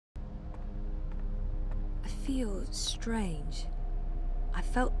feel strange. I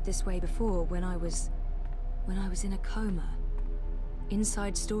felt this way before when I was in a coma.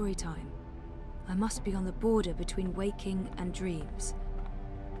 Inside story time. I must be on the border between waking and dreams.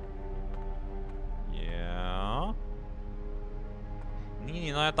 Joo.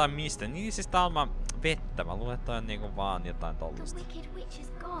 Niin, no jotain mistä? Niin siis tää on vettä. Mä luulen, että on niinku vaan jotain tollista. The wicked witch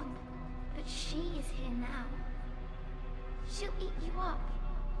is gone, but she is here now. She'll eat you up,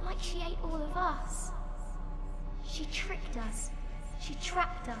 like she ate all of us. She tricked us. She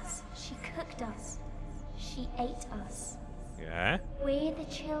trapped us. She cooked us. She ate us. Yeah. We're the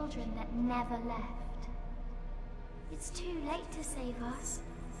children that never left. It's too late to save us.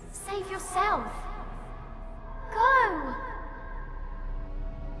 Save yourself. Go!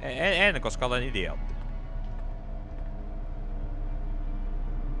 En koska olen idiootti.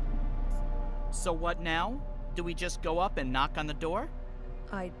 So what now? Do we just go up and knock on the door?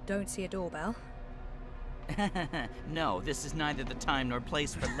 I don't see a doorbell. No, this is neither the time nor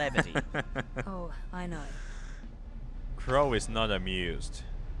place for levity. Oh, I know. Crow is not amused.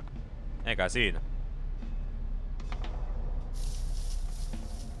 Eikä siinä.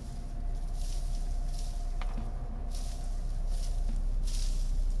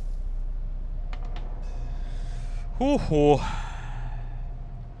 Huhhuh.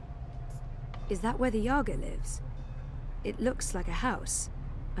 Is that where the Yaga lives? It looks like a house.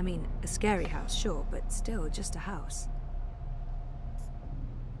 I mean, a scary house, sure, but still just a house.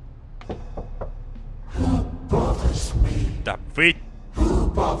 Who bothers me? The fit. Who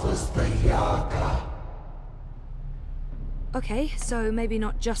bothers the Yaga? Okay, so maybe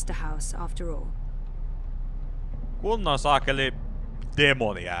not just a house after all. Kunnon saakeli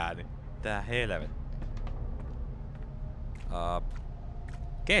demoniääni. Tää helvetti.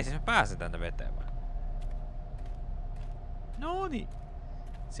 Okei, siis mä pääsen tänne veteen vai? Noni.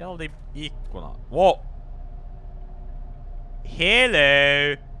 Siellä oli ikkuna. Wow.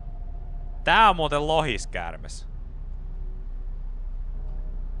 Hello. Tää on muuten lohiskärmes.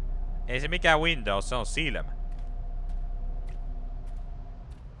 Ei se mikään Windows, se on silmä.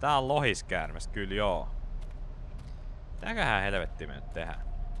 Tää on lohiskärmes, kyllä joo. Mitäköhän helvettiä me nyt tehdään?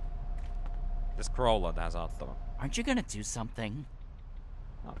 Mitäs Scroll on tähän saattava? Aren't you gonna do something?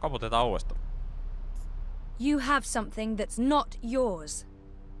 No, kaputetaan uudestaan. You have something that's not yours.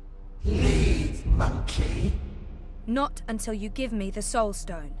 Leave, monkey. Not until you give me the Soul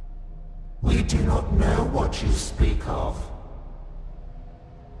Stone. We do not know what you speak of.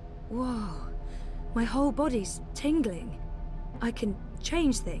 Whoa. My whole body's tingling. I can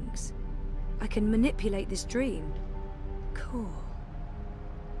change things. I can manipulate this dream. Cool.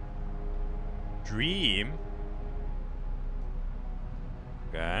 Dream?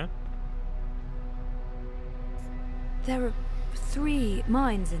 Okay. There are 3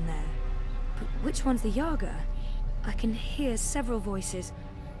 minds in there. But which one's the Yaga? I can hear several voices,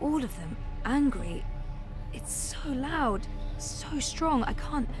 all of them angry. It's so loud, so strong. I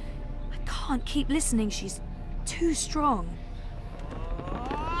can't keep listening. She's too strong.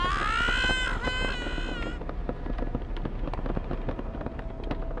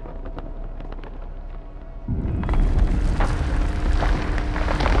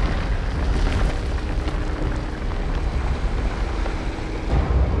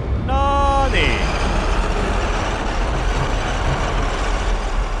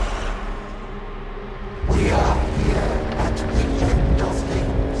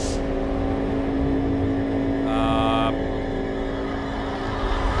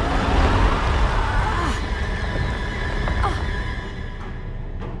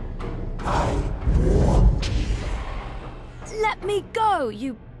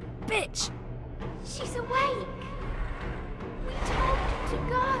 You bitch! She's awake! We told you to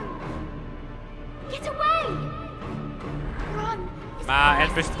go! Get away! Run! Mä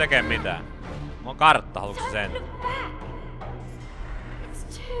en pysty tekemään mitään. Mulla on kartta, haluatko sen? It's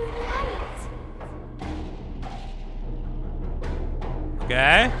too late!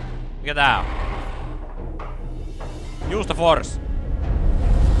 Okei. Mikä tää on? Use the force.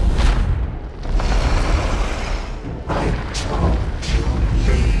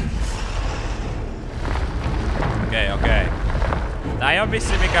 Okei. Tää ei oo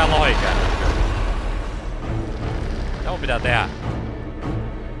vissiin mikään lohikään. Mitä mun pitää tehdä?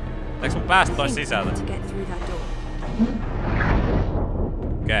 Pitääks mun päästä tois sisältä?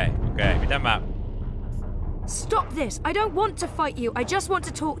 Okei. Miten mä... Stop this! I don't want to fight you. I just want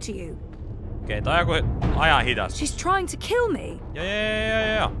to talk to you. Okei, toi on joku ajan hidas. She's trying to kill me.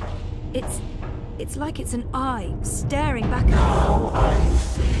 Joo. It's like it's an eye staring back at me.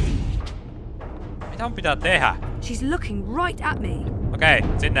 Mitä mun pitää tehdä? She's looking right at me. Okei,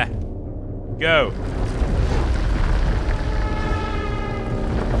 sinne. Go.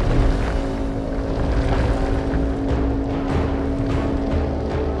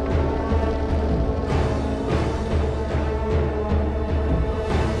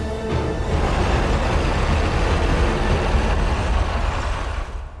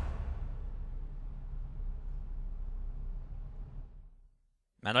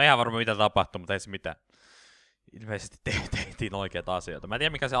 Mä en oo ihan varma mitä tapahtui, mutta ei se mitään. Ilmeisesti tehtiin oikeita asioita. Mä en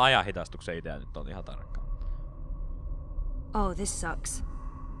tiedä mikä se ajanhidastuksen idea nyt on ihan tarkkaan. Oh, this sucks.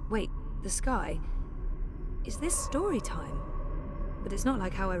 Wait, the sky? Is this story time? But it's not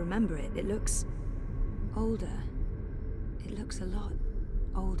like how I remember it. It looks older. It looks a lot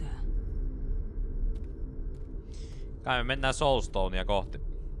older. Kai me mennään Soulstonea kohti.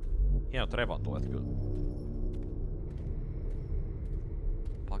 Hienot revontulet kyllä.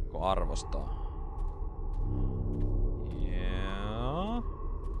 Pakko arvostaa. Yeah.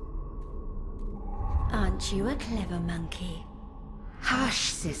 Aren't you a clever monkey?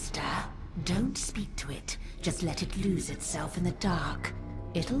 Hush, sister. Don't speak to it. Just let it lose itself in the dark.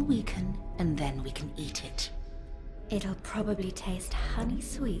 It'll weaken, and then we can eat it. It'll probably taste honey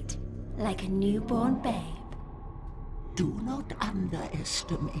sweet, like a newborn babe. Do not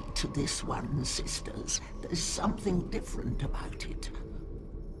underestimate this one, sisters. There's something different about it.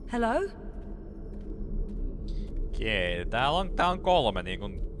 Hello? Okei, tää on 3, niin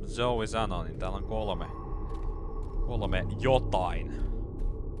kuin Zoe sanoi, niin täällä on 3 jotain.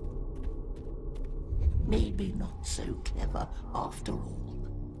 Maybe not so clever after all.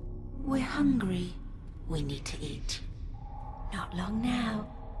 We're hungry. We need to eat. Not long now.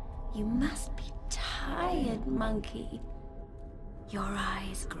 You must be tired, monkey. Your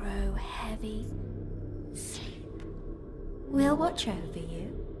eyes grow heavy. Sleep. We'll watch over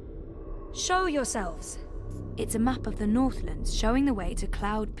you. Show yourselves. It's a map of the Northlands showing the way to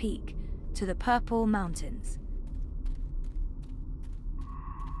Cloud Peak, to the Purple Mountains.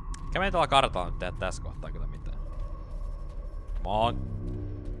 Eikä me tuolla kartalla nyt tehdä tässä kohtaa kyllä mitään. Come on.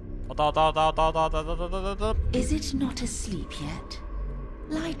 Ota. Is it not asleep yet?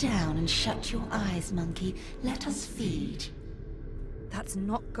 Lie down and shut your eyes, monkey. Let us feed. That's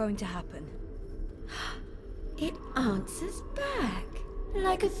not going to happen. It answers back,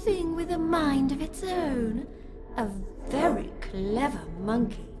 like a thing with a mind of its own. A very clever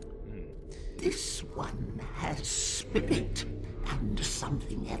monkey. This one has spirit and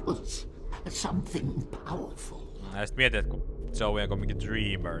something else. Something powerful. Ja sit mietin, että kun Zoe on kumminkin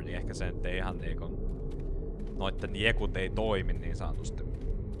dreamer, niin ehkä se nyt ei ihan niinku... Noitten jekut ei toimi niin sanotusti.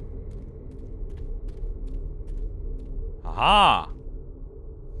 Ahaa!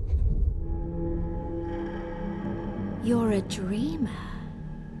 You're a dreamer.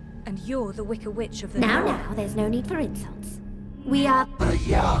 And you're the Wicker Witch of the Now, there's no need for insults. We are... A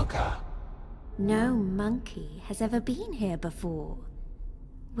Yaga. No monkey has ever been here before.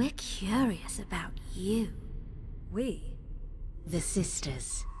 We're curious about you. We? The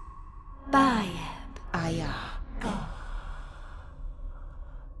sisters. Bayeb, Ayah.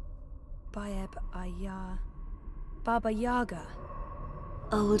 Bayeb, Ayah, Baba Yaga.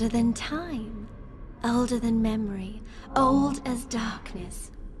 Older than time. Older than memory. Old as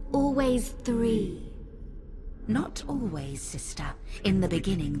darkness. Always 3. Not always, sister. In the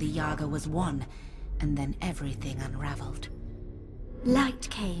beginning, the Yaga was 1, and then everything unraveled. Light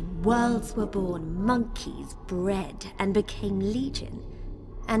came, worlds were born, monkeys bred and became legion.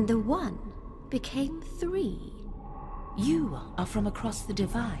 And the 1 became 3. You are from across the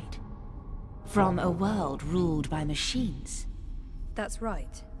divide. From a world ruled by machines. That's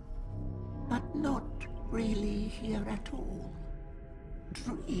right. But not really here at all.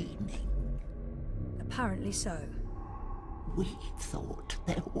 Dreaming. Apparently so. We thought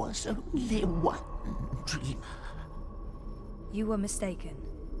there was only one dreamer. You were mistaken.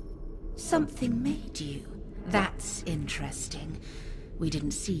 Something made you. That's interesting. We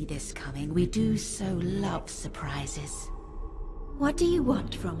didn't see this coming. We do so love surprises. What do you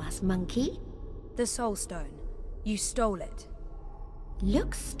want from us, monkey? The Soul Stone. You stole it.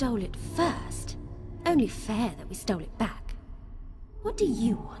 Lux stole it first. Only fair that we stole it back. What do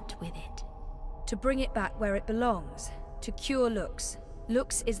you want with it? To bring it back where it belongs. To cure Lux.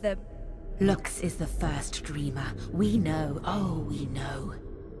 Lux is the... Lux is the first dreamer. We know, oh, we know.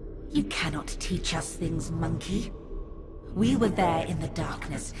 You cannot teach us things, monkey. We were there in the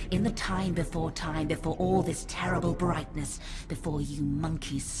darkness, in the time, before all this terrible brightness, before you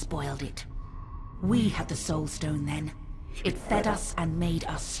monkeys spoiled it. We had the Soul Stone then. It fed us and made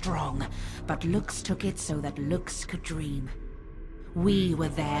us strong, but Lux took it so that Lux could dream. We were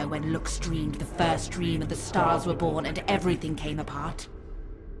there when Lux dreamed the first dream and the stars were born and everything came apart.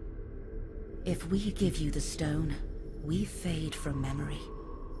 If we give you the stone, we fade from memory.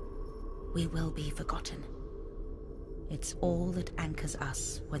 We will be forgotten. It's all that anchors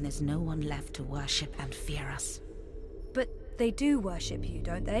us when there's no one left to worship and fear us. But they do worship you,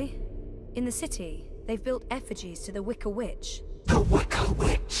 don't they? In the city, they've built effigies to the Wicker Witch. The Wicker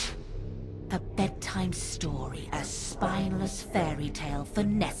Witch. A bedtime bedtime story, a spineless fairy tale for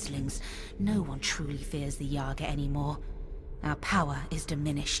nestlings. No one truly fears the Yaga anymore. Our power is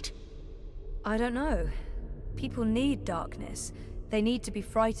diminished. I don't know. People need darkness. They need to be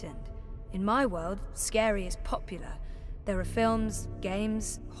frightened. In my world, scary is popular. There are films,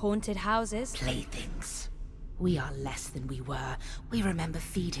 games, haunted houses. Playthings. We are less than we were. We remember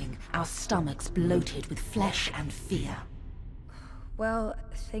feeding, our stomachs bloated with flesh and fear. Well,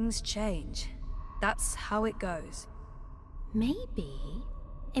 things change. That's how it goes. Maybe,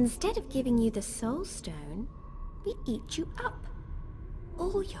 instead of giving you the Soul Stone, we eat you up.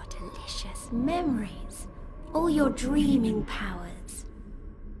 All your delicious memories, all your dreaming powers.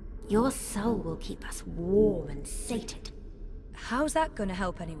 Your soul will keep us warm and sated. How's that gonna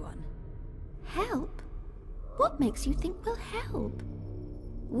help anyone? Help? What makes you think we'll help?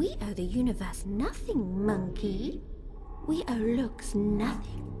 We owe the universe nothing, monkey. We owe looks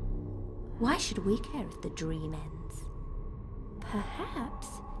nothing. Why should we care if the dream ends? Perhaps,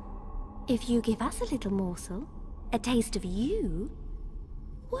 if you give us a little morsel, a taste of you,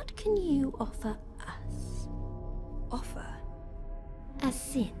 what can you offer us? Offer? A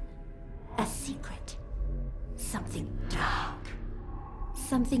sin, a secret, something dark.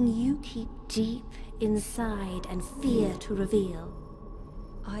 Something you keep deep inside and fear to reveal.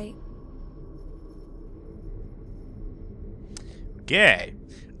 Okei.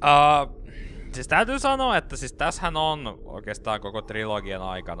 Siis täytyy sanoa, että siis tässähän on oikeastaan koko trilogian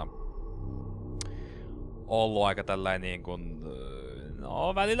aikana ollut aika tällainen niin kuin,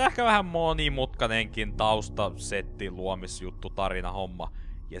 no välillä ehkä vähän monimutkainenkin taustasetti, luomisjuttu, tarina, homma.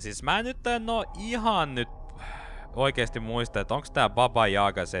 Ja siis mä nyt en oo ihan nyt oikeesti muista, että onks tää Baba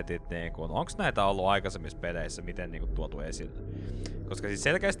Yaga-setit niinku, onks näitä ollut aikaisemmissa peleissä miten niinku tuotu esille. Koska siis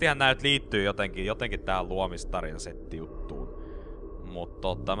selkeästihän näitä liittyy jotenkin tähän luomistarinasetti juttuun. Mut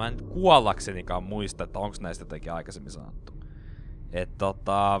mä en kuollaksenikaan muista, että onks näistä jotenkin aikaisemmin sanottu. Et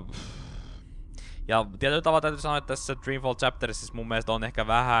ja tietyllä tavalla täytyy sanoa, että tässä Dreamfall Chaptersissa mun mielestä on ehkä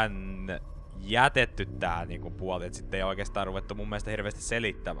vähän jätetty tää niinku puoli, et sitten ei oikeastaan ruvettu mun mielestä hirveästi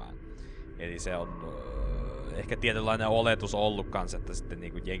selittämään. Eli se on ehkä tietynlainen oletus ollut kanssa, että sitten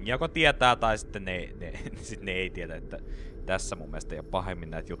niinku jengi joko tietää tai sitten ne ei tiedä, että tässä mun mielestä ei ole pahemmin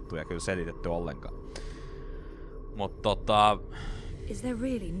näitä juttuja kyllä selitetty ollenkaan. Mut Is there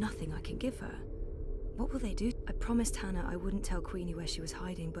really nothing I can give her? What will they do? I promised Hannah I wouldn't tell Queenie where she was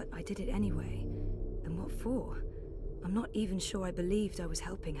hiding, but I did it anyway. And what for? I'm not even sure I believed I was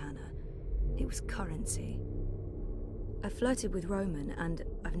helping Hannah. It was currency. I flirted with Roman, and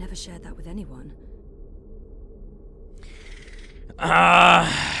I've never shared that with anyone.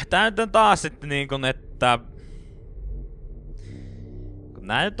 Tää nyt on taas sitten niinkun, että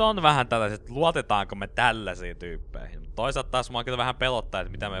nää nyt on vähän tällaiset, luotetaanko me tällaisiin tyyppeihin. Toisaalta taas mua kyllä vähän pelottaa,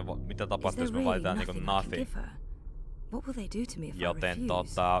 että mitä tapahtuu, jos me valitaan niinku nothing. Joten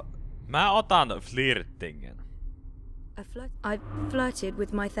mä otan flirtingin. I flirted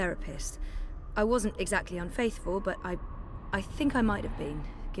with my therapist. I wasn't exactly unfaithful, but I think I might have been,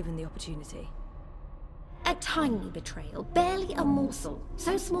 given the opportunity. A tiny betrayal, barely a morsel.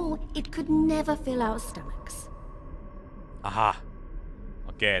 So small, it could never fill our stomachs. Aha.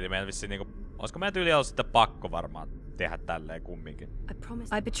 Okei, eli meidän vissiin niinku, olisiko meidän tyyli ollut sitten pakko varmaan tehdä tälleen kumminkin?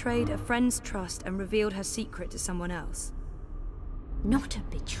 I betrayed a friend's trust and revealed her secret to someone else. Not a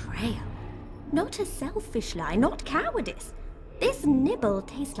betrayal. Not a selfish lie, not cowardice. This nibble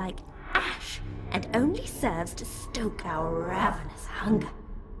tastes like ash and only serves to stoke our ravenous hunger.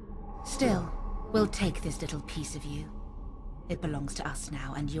 Still, we'll take this little piece of you. It belongs to us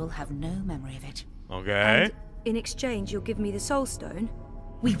now, and you'll have no memory of it. Okay. And in exchange, you'll give me the Soul Stone?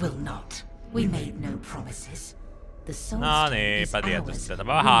 We will not. We made no promises. The Soul No Stone niin, is tietysti. ours.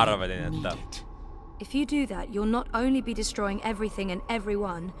 Mä vähän arvelin, että Need it. If you do that, you'll not only be destroying everything and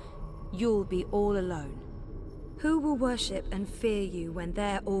everyone, you'll be all alone. Who will worship and fear you when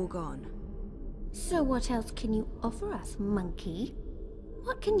they're all gone? So what else can you offer us, monkey?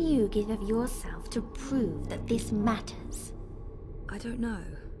 What can you give of yourself to prove that this matters? I don't know.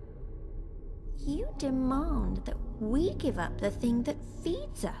 You demand that we give up the thing that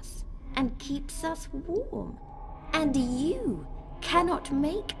feeds us and keeps us warm. And you cannot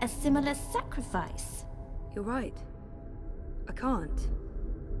make a similar sacrifice. You're right. I can't.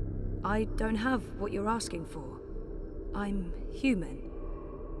 I don't have what you're asking for. I'm human.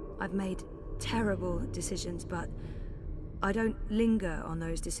 I've made terrible decisions, but I don't linger on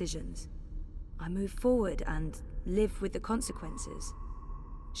those decisions. I move forward and live with the consequences.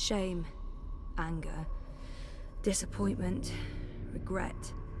 Shame, anger, disappointment,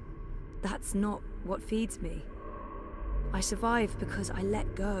 regret. That's not what feeds me. I survive because I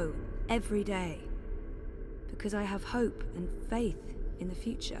let go every day. because I have hope and faith in the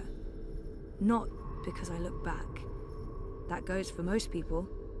future. Not because I look back. That goes for most people.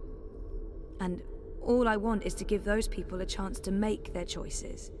 And all I want is to give those people a chance to make their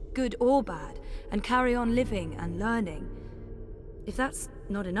choices, good or bad, and carry on living and learning. If that's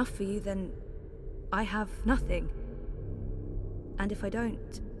not enough for you, then I have nothing. And if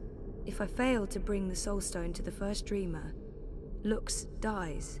I fail to bring the Soul Stone to the first dreamer, Lux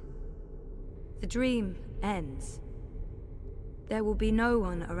dies. The dream ends. There will be no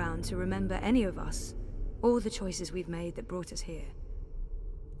one around to remember any of us, or the choices we've made that brought us here.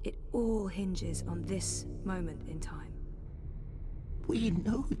 It all hinges on this moment in time. We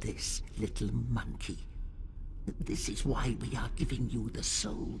know this, little monkey. This is why we are giving you the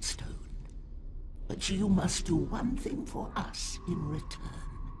Soul Stone. But you must do one thing for us in return.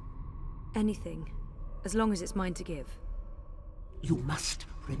 Anything, as long as it's mine to give. You must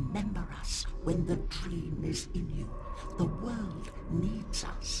remember us when the dream is in you. The world needs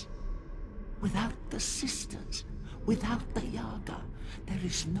us. Without the sisters, without the Yaga, there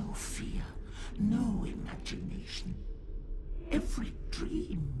is no fear, no imagination. Every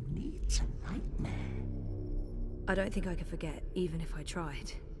dream needs a nightmare. I don't think I could forget, even if I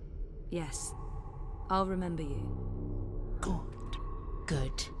tried. Yes, I'll remember you. Good.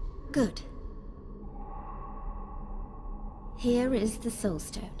 Good. Good. Here is the Soul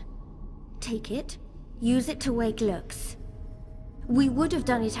Stone. Take it. Use it to wake Lux. We would have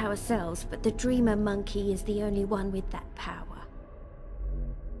done it ourselves, but the Dreamer Monkey is the only one with that power.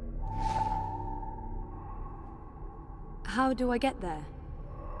 How do I get there?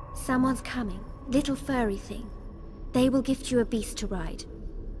 Someone's coming. Little furry thing. They will gift you a beast to ride.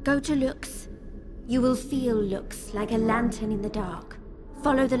 Go to Lux. You will feel Lux like a lantern in the dark.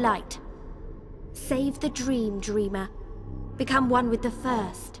 Follow the light. Save the dream, Dreamer. Become one with the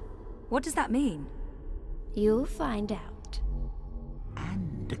first. What does that mean? You'll find out.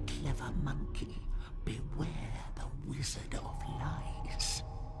 And, clever monkey, beware the Wizard of Lies.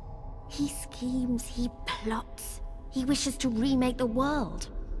 He schemes, he plots. He wishes to remake the world.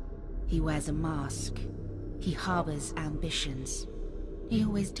 He wears a mask. He harbors ambitions. He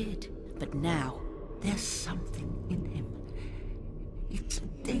always did, but now... There's something in him. It's a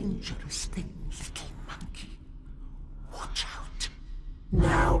dangerous thing, little monkey. Watch out.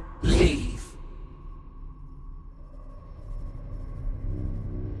 Now, leave!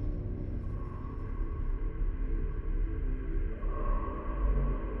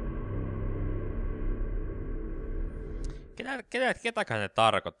 Ketäkään ne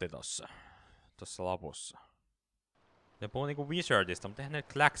tarkoitti tossa lopussa? Ne puhuu niinku Wizardista, mutta eihän ne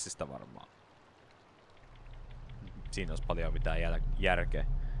Claxista varmaan. Siinä olisi paljon mitään järkeä.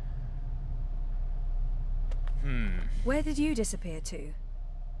 Where did you disappear to?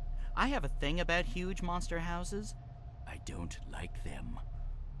 I have a thing about huge monster houses. I don't like them.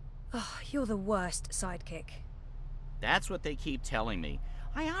 Oh, you're the worst sidekick. That's what they keep telling me.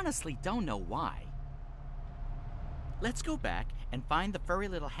 I honestly don't know why. Let's go back and find the furry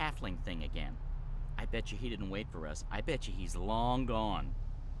little halfling thing again. I bet you he didn't wait for us. I bet you he's long gone.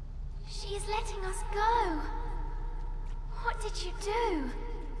 She is letting us go. What did you do?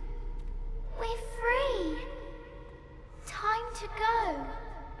 We're free. Time to go.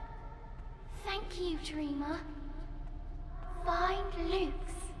 Thank you, Dreamer. Find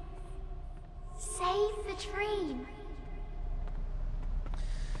Lux. Save the dream.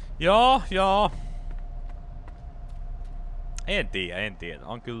 Joo. En tiedä.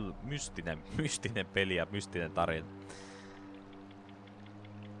 On kyllä mystinen peli ja mystinen tarina.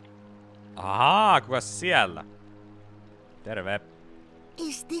 Ahaa, kukas siellä? Terve.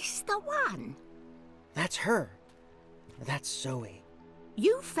 Is this the one? That's her. That's Zoe.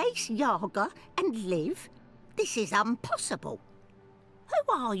 You face Yaga and live? This is impossible.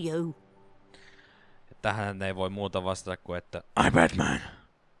 Who are you? Tähän ei voi muuta vastata kuin että I'm Batman.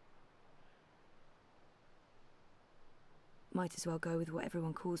 Might as well go with what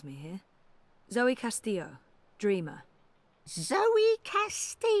everyone calls me here. Zoe Castillo, Dreamer. Zoe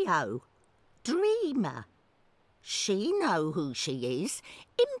Castillo, Dreamer. She know who she is.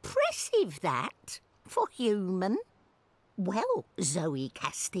 Impressive, that, for human. Well, Zoe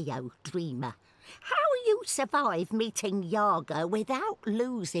Castillo, Dreamer, how you survive meeting Yaga without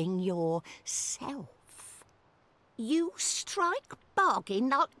losing yourself? You strike bargain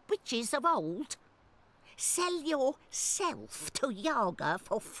like witches of old? Sell yourself to Yaga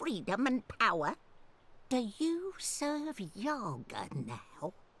for freedom and power? Do you serve Yaga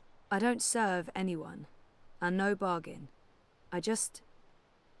now? I don't serve anyone, and no bargain. I don't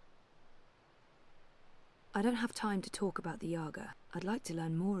have time to talk about the Yaga. I'd like to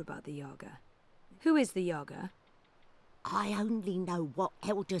learn more about the Yaga. Who is the Yaga? I only know what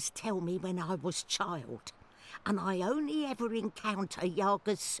elders tell me when I was child, and I only ever encounter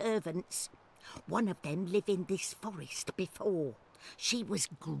Yaga's servants. One of them lived in this forest before. She was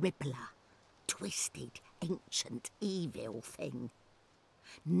Gribbler, twisted, ancient, evil thing.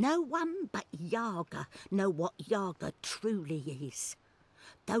 No one but Yaga know what Yaga truly is.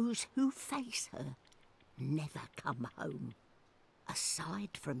 Those who face her never come home,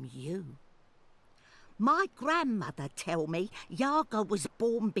 aside from you. My grandmother tell me Yaga was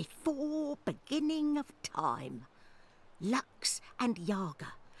born before beginning of time. Lux and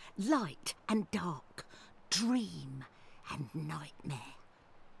Yaga, light and dark, dream and nightmare.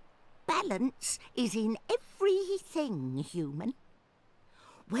 Balance is in everything human.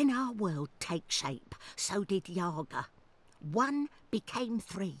 When our world takes shape, so did Yaga. One became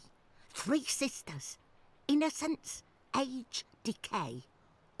three. Three sisters. Innocence, age, decay.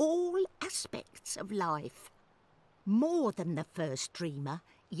 All aspects of life. More than the first dreamer,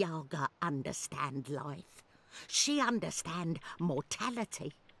 Yaga understand life. She understand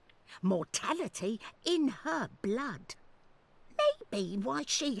mortality. Mortality in her blood. Maybe why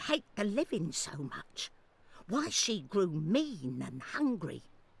she hate the living so much. Why she grew mean and hungry.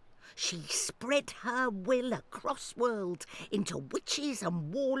 She spread her will across worlds into witches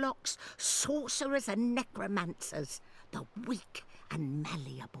and warlocks, sorcerers and necromancers, the weak and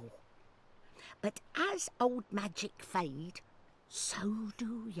malleable. But as old magic fade, so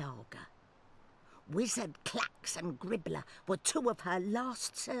do Yaga. Wizard Clax and Gribbler were two of her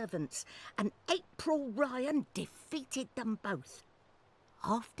last servants, and April Ryan defeated them both.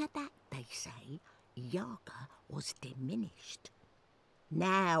 After that, they say, Yaga was diminished.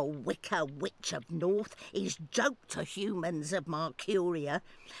 Now Wicker Witch of North is joke to humans of Mercuria.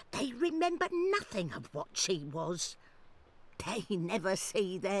 They remember nothing of what she was. They never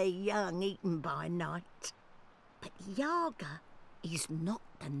see their young eaten by night. But Yaga is not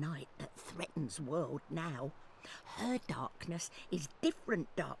the night that threatens world now. Her darkness is different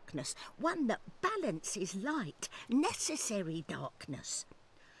darkness, one that balances light, necessary darkness.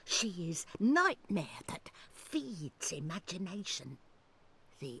 She is nightmare that feeds imagination.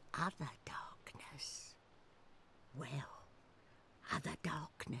 The other darkness, well, other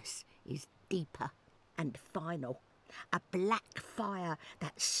darkness is deeper and final. A black fire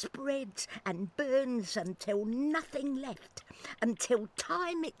that spreads and burns until nothing left, until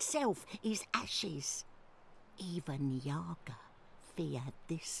time itself is ashes. Even Yaga fear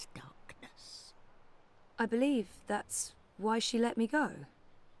this darkness. I believe that's why she let me go.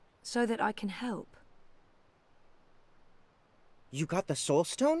 So that I can help. You got the Soul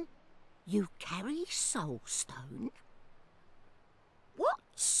Stone? You carry Soul Stone? What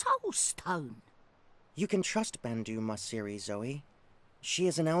Soul Stone? You can trust Bandu Masiri, Zoe. She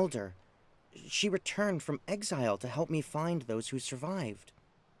is an elder. She returned from exile to help me find those who survived.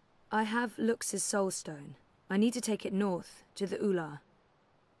 I have Lux's Soul Stone. I need to take it north, to the Ular.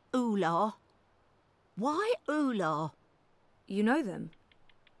 Ular? Why Ular? You know them?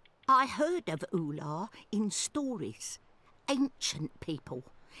 I heard of Ular in stories. Ancient people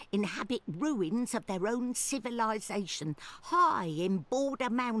inhabit ruins of their own civilization, high in border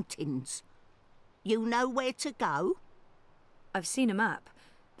mountains. You know where to go? I've seen a map.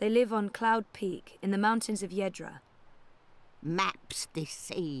 They live on Cloud Peak, in the mountains of Yedra. Maps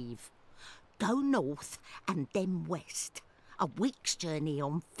deceive. Go north and then west. A week's journey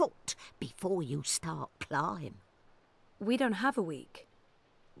on foot before you start climb. We don't have a week.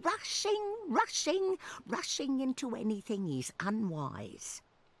 Rushing into anything is unwise.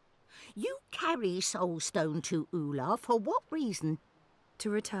 You carry Soulstone to Ular for what reason? To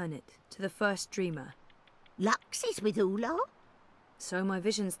return it to the first dreamer. Lux is with Ular? So my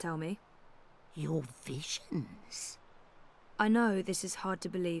visions tell me. Your visions? I know this is hard to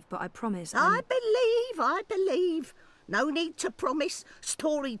believe, but I promise I believe. No need to promise.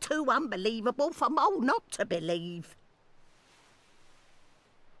 Story too unbelievable for Mole not to believe.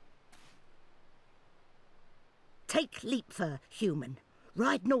 Take Leapfur, human.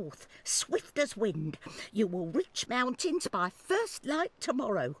 Ride north, swift as wind. You will reach mountains by first light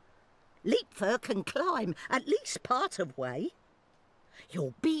tomorrow. Leapfur can climb at least part of way.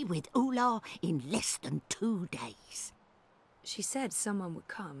 You'll be with Ular in less than 2 days. She said someone would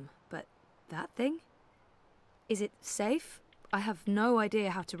come, but that thing? Is it safe? I have no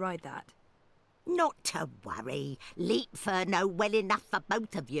idea how to ride that. Not to worry. Leapfur know well enough for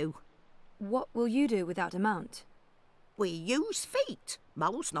both of you. What will you do without a mount? We use feet.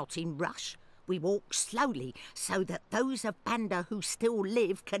 Mole's not in rush. We walk slowly so that those of Banda who still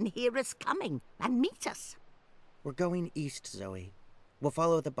live can hear us coming and meet us. We're going east, Zoe. We'll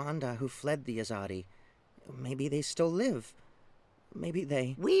follow the Banda who fled the Azadi. Maybe they still live. Maybe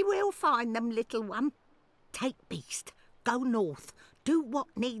they... We will find them, little one. Take Beast. Go north. Do what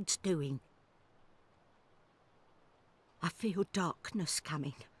needs doing. I feel darkness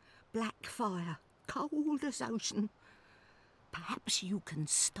coming. Black fire. Cold as ocean. Perhaps you can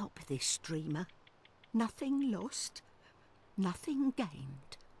stop this, dreamer. Nothing lost. Nothing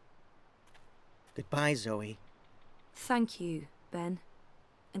gained. Goodbye, Zoe. Thank you, Ben.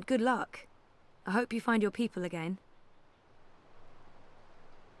 And good luck. I hope you find your people again.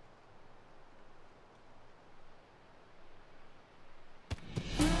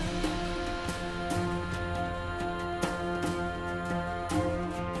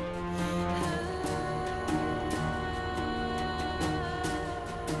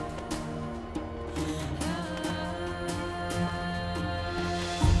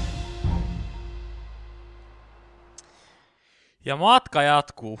 Ja matka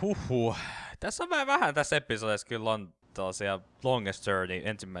jatkuu, huhhuh. Tässä on vähän tässä episodissa kyllä on tällaisia Longest Journey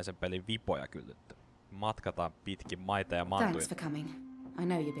ensimmäisen pelin vipoja kyllä. Matkataan pitkin maita ja mantuja. Thanks for coming. I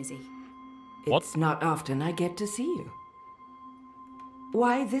know you're busy. What? It's not often I get to see you.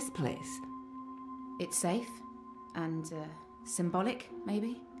 Why this place? It's safe and symbolic,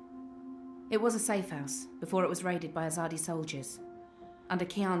 maybe? It was a safe house before it was raided by Azadi soldiers under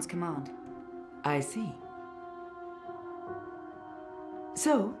Kian's command. I see.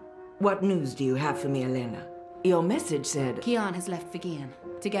 So, what news do you have for me, Elena? Your message said... Kian has left for Gian,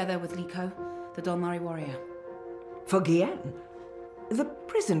 together with Liko, the Dolmari warrior. For Gian? The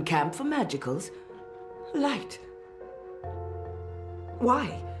prison camp for magicals? Light. Why?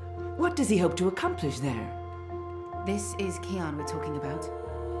 What does he hope to accomplish there? This is Kian we're talking about.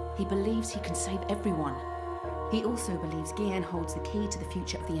 He believes he can save everyone. He also believes Gian holds the key to the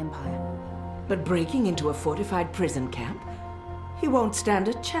future of the Empire. But breaking into a fortified prison camp? He won't stand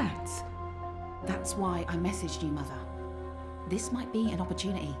a chance. That's why I messaged you, Mother. This might be an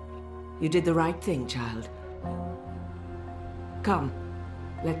opportunity. You did the right thing, child. Come,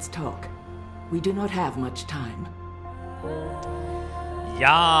 let's talk. We do not have much time.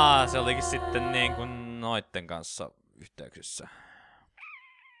 Jaa, se olikin sitten niin kuin noitten kanssa yhteyksissä.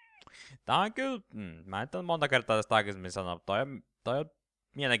 Tää on kyllä, mä en ole monta kertaa tästä aikaisemmin sanonut, toi on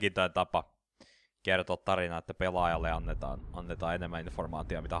mielenkiintoinen tapa kertoa tarinaa, että pelaajalle annetaan enemmän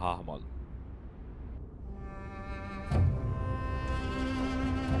informaatiota mitä hahmoille.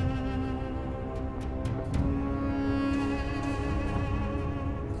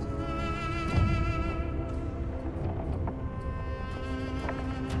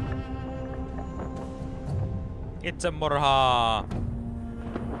 Itsemurhaa!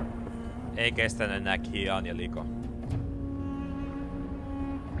 Ei kestänyt enää Kian ja Liko.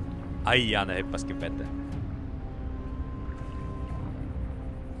 Ai jaa, ne hyppäskin veteen.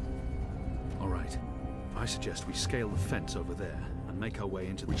 All right. I suggest we scale the fence over there and make our way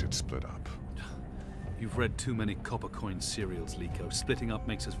into the... We should split up. You've read too many copper coin serials, Liko. Splitting up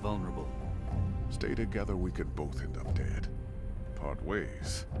makes us vulnerable. Stay together, we could both end up dead. Part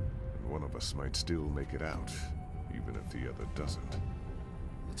ways, and one of us might still make it out, even if the other doesn't.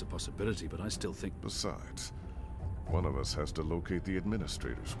 It's a possibility, but I still think... Besides, one of us has to locate the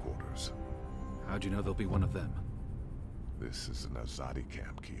administrator's quarters. How do you know there'll be one of them? This is an Azadi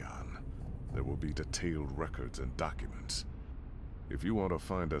camp, Kian. There will be detailed records and documents. If you want to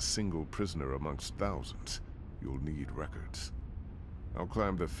find a single prisoner amongst thousands, you'll need records. I'll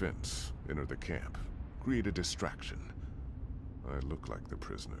climb the fence, enter the camp, create a distraction. I look like the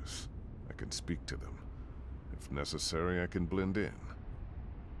prisoners. I can speak to them. If necessary, I can blend in.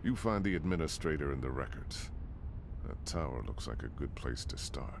 You find the administrator and the records. That tower looks like a good place to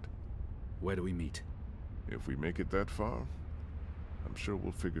start. Where do we meet? If we make it that far, I'm sure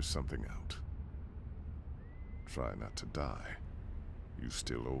we'll figure something out. Try not to die. You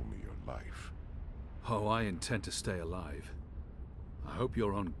still owe me your life. Oh, I intend to stay alive. I hope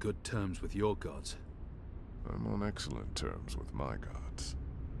you're on good terms with your gods. I'm on excellent terms with my gods.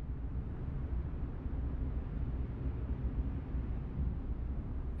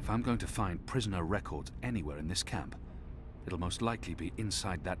 If I'm going to find prisoner records anywhere in this camp, it'll most likely be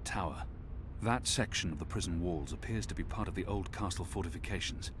inside that tower. That section of the prison walls appears to be part of the old castle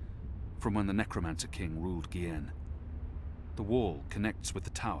fortifications, from when the Necromancer King ruled Gien. The wall connects with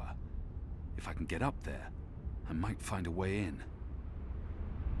the tower. If I can get up there, I might find a way in.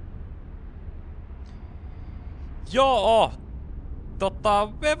 Joo!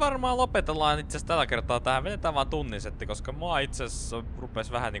 Me varmaan lopetellaan itseasiassa tällä kertaa tähän. Vedetään vaan tunnisetti, koska mua itseasiassa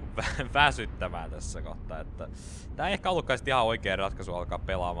rupes vähän niinku väsyttämään tässä kohtaa. Että tää ei ehkä ollutkaan sit ihan oikea ratkaisu alkaa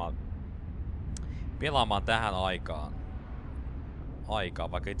pelaamaan tähän aikaan.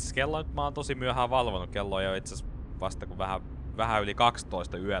 aikaa. Vaikka itse kello nyt mä oon tosi myöhään valvonut. Kello ei oo itse vasta kun vähän yli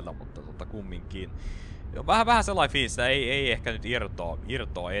 12 yöllä, mutta kumminkin. Vähän sellainen fiilis, että ei ehkä nyt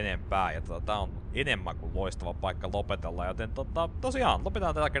irtoa enempää. Ja tää on enemmän kuin loistava paikka lopetella. Joten tosiaan,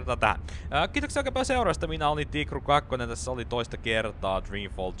 lopetetaan tällä kertaa tähän. Kiitoksia oikein paljon seurasta. Minä olin Tikru 2. Tässä oli toista kertaa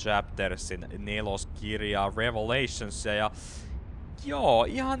Dreamfall Chaptersin 4. kirjaa Revelations. Ja joo,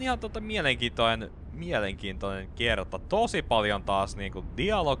 ihan mielenkiintoinen kerta. Tosi paljon taas niinku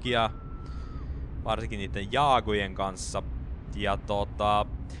dialogia. Varsinkin niiden jaagujen kanssa. Ja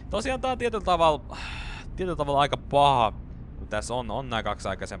tosiaan tää on tietyllä tavalla aika paha, kun tässä on nämä 2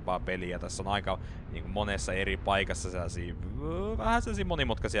 aikaisempaa peliä. Tässä on aika niin kuin monessa eri paikassa vähän sellaisia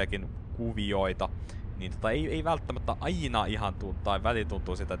monimutkaisiakin kuvioita. Niin ei välttämättä aina ihan tai väli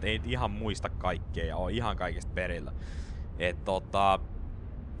tuntuu sitä, että ei ihan muista kaikkea ja ole ihan kaikista perillä. Et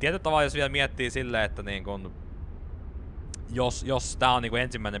tietyllä tavalla jos vielä miettii silleen, että niin kun, jos tää on niin kuin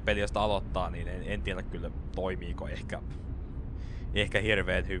ensimmäinen peli, josta aloittaa, niin en tiedä kyllä toimiiko ehkä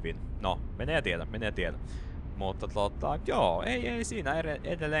hirveän hyvin. No, menee tiedä. Mutta joo, ei siinä.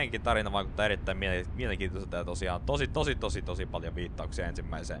 Edelleenkin tarina vaikuttaa erittäin mielenkiintoiselta ja tosiaan tosi paljon viittauksia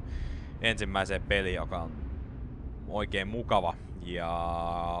ensimmäiseen peliin, joka on oikein mukava.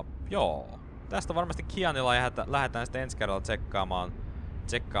 Ja joo, tästä varmasti Kianilla lähdetään sitten ensi kerralla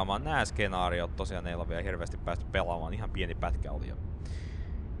tsekkaamaan nämä skenaariot. Tosiaan ei ole vielä hirveästi päästy pelaamaan, ihan pieni pätkä oli jo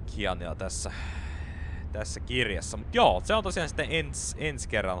Kianilla tässä kirjassa. Mut joo, se on tosiaan sitten ensi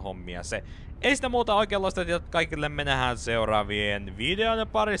kerran hommia se. Ei sitä muuta oikein loista, että kaikille me nähdään seuraavien videoiden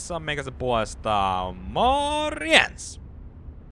parissa. Meikä se puolestaan morjens!